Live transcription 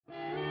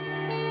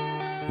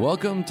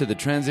Welcome to the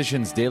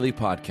Transitions Daily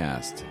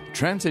podcast.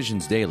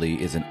 Transitions Daily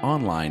is an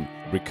online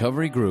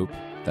recovery group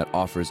that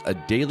offers a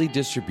daily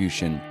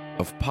distribution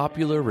of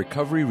popular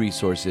recovery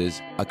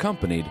resources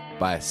accompanied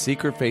by a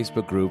secret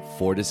Facebook group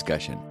for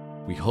discussion.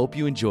 We hope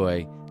you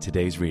enjoy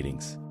today's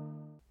readings.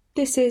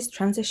 This is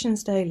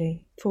Transitions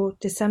Daily for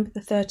December the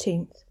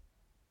 13th,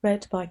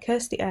 read by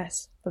Kirsty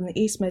S. from the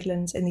East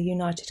Midlands in the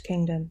United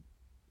Kingdom.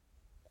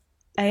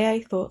 AA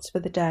Thoughts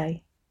for the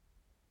Day.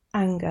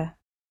 Anger.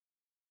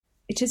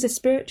 It is a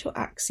spiritual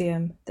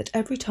axiom that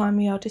every time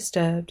we are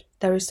disturbed,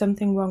 there is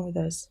something wrong with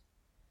us.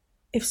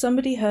 If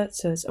somebody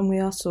hurts us and we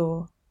are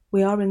sore,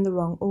 we are in the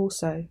wrong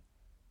also.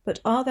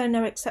 But are there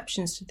no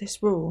exceptions to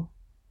this rule?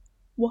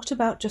 What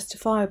about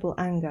justifiable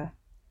anger?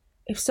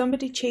 If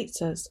somebody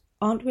cheats us,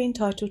 aren't we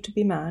entitled to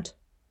be mad?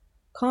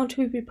 Can't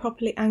we be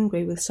properly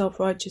angry with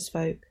self-righteous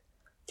folk?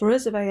 For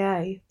us of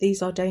AA,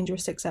 these are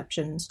dangerous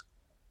exceptions.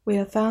 We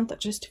have found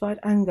that justified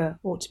anger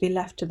ought to be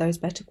left to those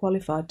better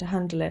qualified to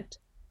handle it.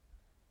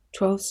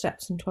 12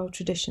 Steps and 12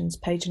 Traditions,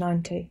 page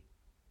 90.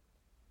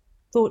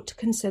 Thought to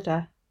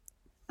consider.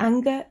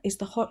 Anger is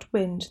the hot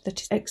wind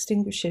that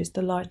extinguishes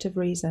the light of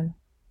reason.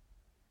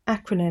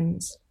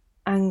 Acronyms.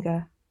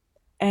 Anger.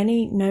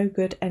 Any no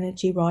good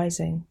energy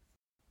rising.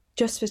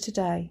 Just for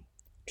today.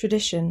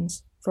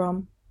 Traditions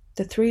from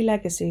The Three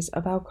Legacies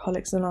of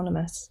Alcoholics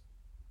Anonymous.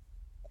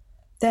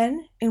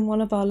 Then, in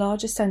one of our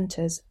larger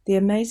centres, the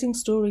amazing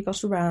story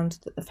got around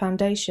that the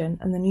Foundation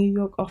and the New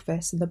York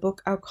office of the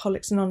book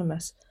Alcoholics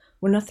Anonymous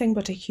were nothing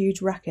but a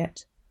huge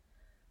racket.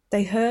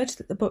 They heard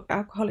that the book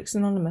Alcoholics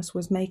Anonymous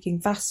was making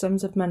vast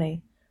sums of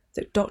money,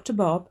 that Dr.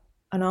 Bob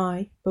and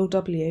I, Bill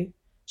W.,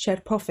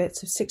 shared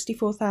profits of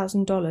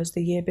 $64,000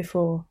 the year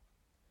before.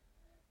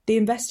 The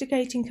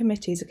investigating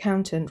committee's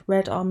accountant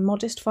read our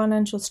modest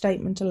financial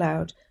statement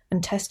aloud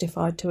and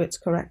testified to its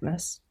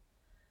correctness.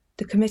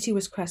 The committee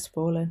was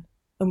crestfallen,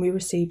 and we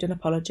received an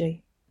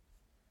apology.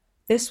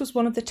 This was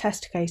one of the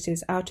test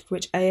cases out of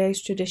which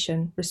AA's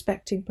tradition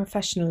respecting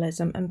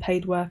professionalism and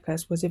paid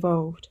workers was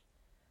evolved.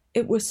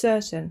 It was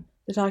certain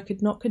that I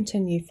could not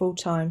continue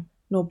full-time,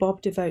 nor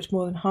Bob devote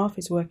more than half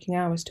his working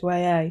hours to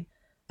AA,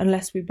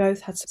 unless we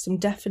both had some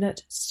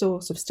definite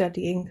source of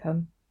steady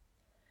income.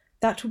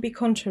 That would be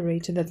contrary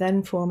to the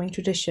then-forming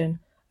tradition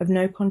of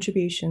no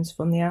contributions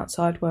from the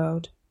outside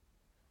world.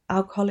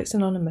 Alcoholics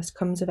Anonymous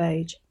comes of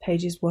age,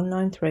 pages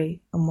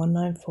 193 and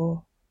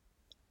 194.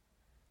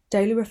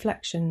 Daily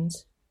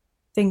Reflections.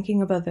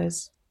 Thinking of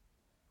others.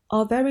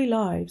 Our very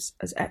lives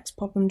as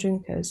ex-problem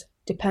drinkers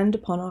depend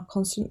upon our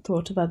constant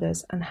thought of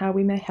others and how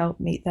we may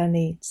help meet their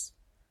needs.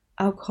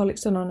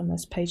 Alcoholics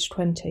Anonymous, page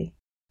 20.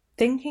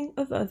 Thinking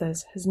of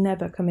others has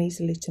never come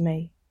easily to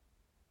me.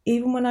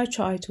 Even when I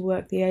try to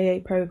work the AA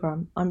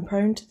program, I'm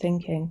prone to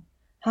thinking,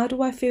 how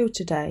do I feel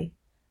today?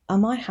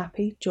 Am I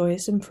happy,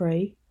 joyous and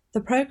free? The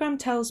program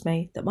tells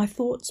me that my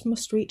thoughts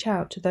must reach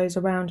out to those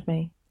around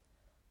me.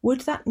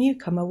 Would that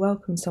newcomer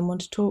welcome someone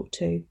to talk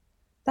to?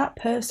 That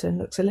person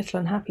looks a little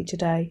unhappy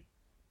today.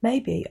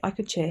 Maybe I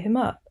could cheer him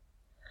up.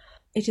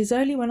 It is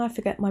only when I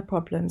forget my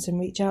problems and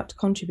reach out to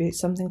contribute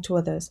something to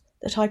others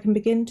that I can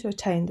begin to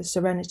attain the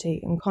serenity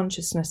and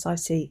consciousness I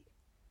seek.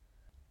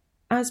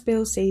 As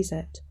Bill sees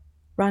it.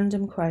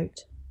 Random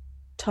quote.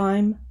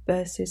 Time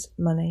versus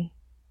money.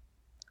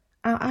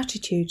 Our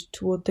attitude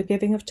toward the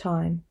giving of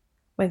time,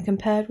 when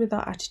compared with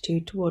our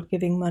attitude toward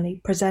giving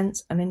money,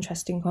 presents an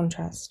interesting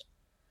contrast.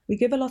 We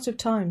give a lot of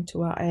time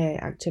to our AA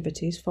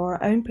activities for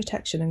our own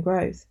protection and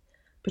growth,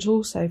 but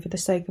also for the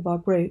sake of our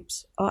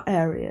groups, our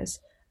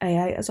areas,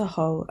 AA as a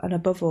whole, and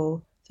above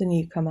all, the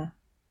newcomer.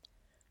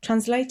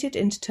 Translated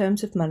into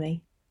terms of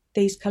money,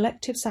 these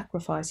collective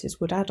sacrifices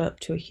would add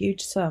up to a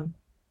huge sum.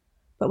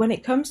 But when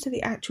it comes to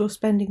the actual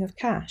spending of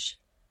cash,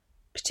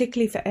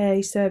 particularly for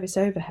AA service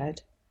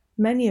overhead,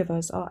 many of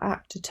us are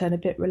apt to turn a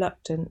bit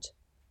reluctant.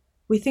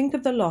 We think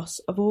of the loss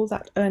of all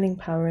that earning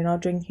power in our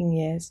drinking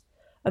years,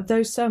 of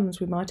those sums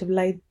we might have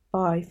laid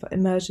by for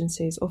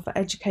emergencies or for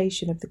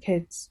education of the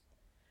kids.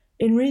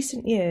 In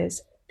recent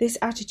years, this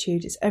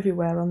attitude is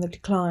everywhere on the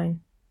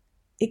decline.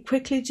 It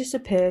quickly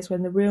disappears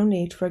when the real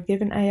need for a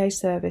given AA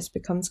service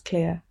becomes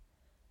clear.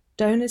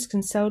 Donors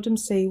can seldom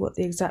see what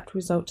the exact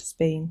result has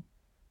been.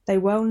 They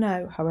well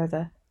know,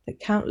 however, that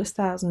countless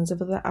thousands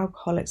of other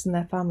alcoholics and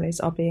their families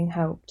are being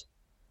helped.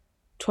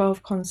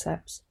 12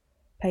 Concepts,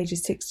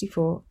 pages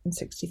 64 and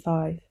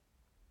 65.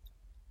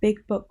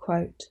 Big Book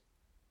Quote.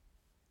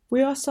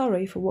 We are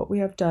sorry for what we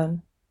have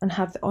done and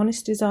have the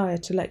honest desire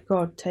to let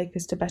God take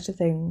us to better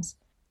things.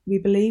 We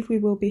believe we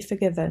will be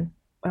forgiven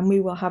and we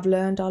will have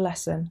learned our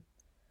lesson.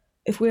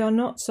 If we are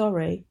not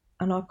sorry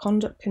and our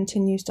conduct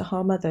continues to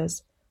harm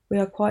others, we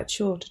are quite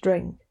sure to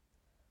drink.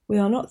 We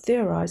are not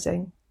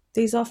theorizing.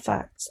 These are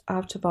facts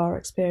out of our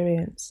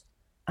experience.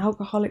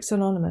 Alcoholics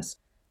Anonymous,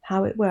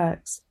 How It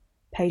Works,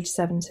 page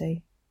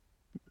 70.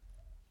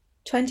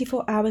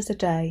 24 hours a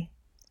day.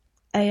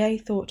 AA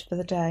Thought for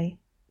the Day.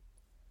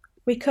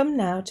 We come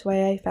now to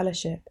AA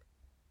Fellowship.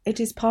 It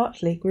is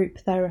partly group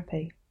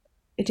therapy.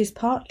 It is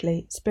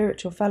partly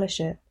spiritual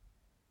fellowship.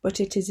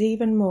 But it is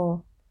even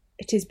more.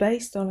 It is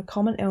based on a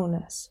common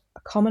illness, a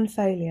common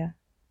failure,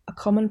 a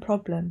common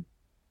problem.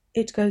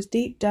 It goes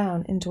deep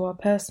down into our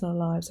personal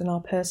lives and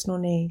our personal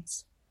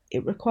needs.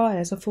 It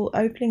requires a full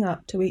opening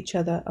up to each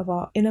other of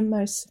our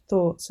innermost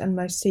thoughts and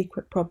most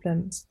secret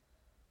problems.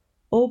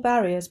 All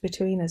barriers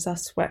between us are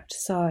swept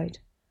aside.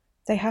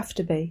 They have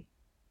to be.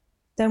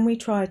 Then we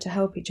try to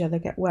help each other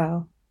get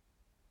well.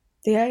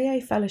 The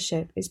AA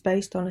Fellowship is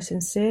based on a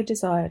sincere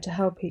desire to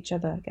help each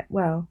other get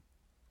well.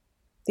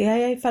 The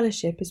AA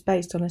Fellowship is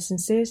based on a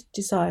sincere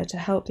desire to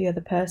help the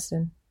other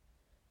person.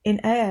 In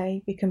AA,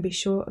 we can be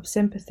sure of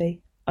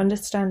sympathy,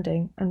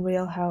 understanding, and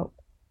real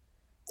help.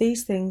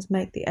 These things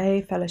make the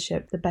AA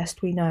Fellowship the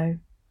best we know.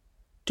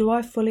 Do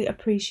I fully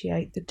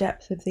appreciate the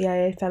depth of the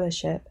AA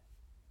Fellowship?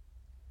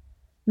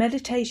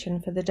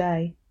 Meditation for the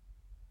day.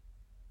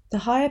 The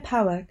higher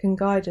power can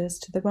guide us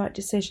to the right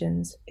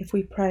decisions if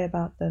we pray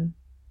about them.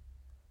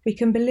 We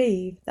can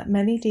believe that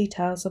many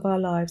details of our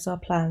lives are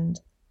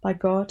planned by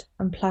God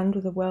and planned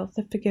with a wealth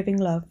of forgiving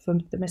love for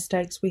the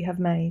mistakes we have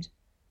made.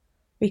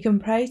 We can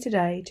pray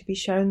today to be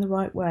shown the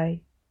right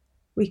way.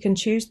 We can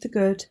choose the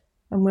good,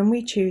 and when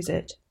we choose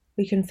it,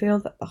 we can feel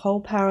that the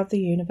whole power of the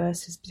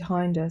universe is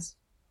behind us.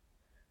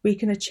 We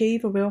can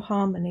achieve a real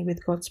harmony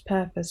with God's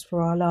purpose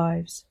for our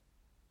lives.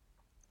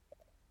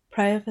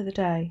 Prayer for the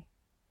day.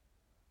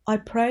 I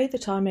pray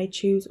that I may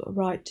choose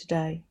right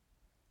today.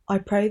 I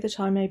pray that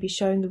I may be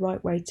shown the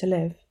right way to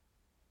live.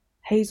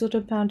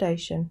 Hazelden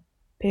Foundation,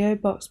 P.O.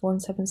 Box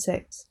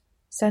 176,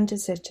 Centre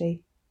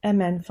City,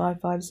 MN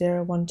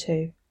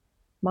 55012.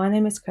 My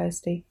name is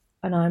Kirsty,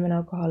 and I'm an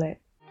alcoholic.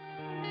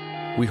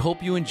 We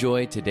hope you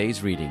enjoyed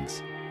today's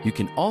readings. You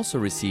can also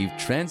receive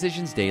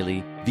Transitions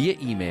Daily via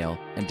email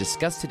and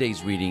discuss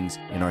today's readings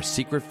in our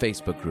secret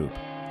Facebook group.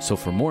 So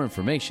for more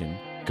information,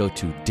 go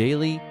to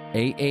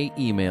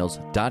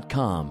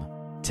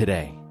dailyaaemails.com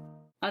today.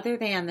 Other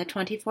than the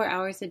 24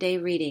 hours a day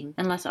reading,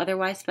 unless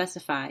otherwise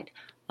specified,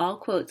 all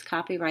quotes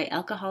copyright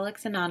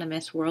Alcoholics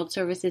Anonymous World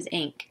Services,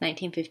 Inc.,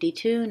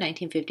 1952,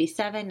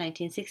 1957,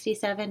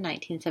 1967,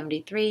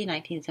 1973,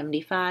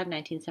 1975,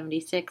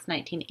 1976,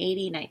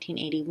 1980,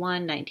 1981,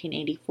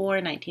 1984,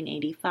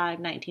 1985,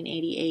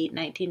 1988,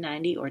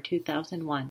 1990, or 2001.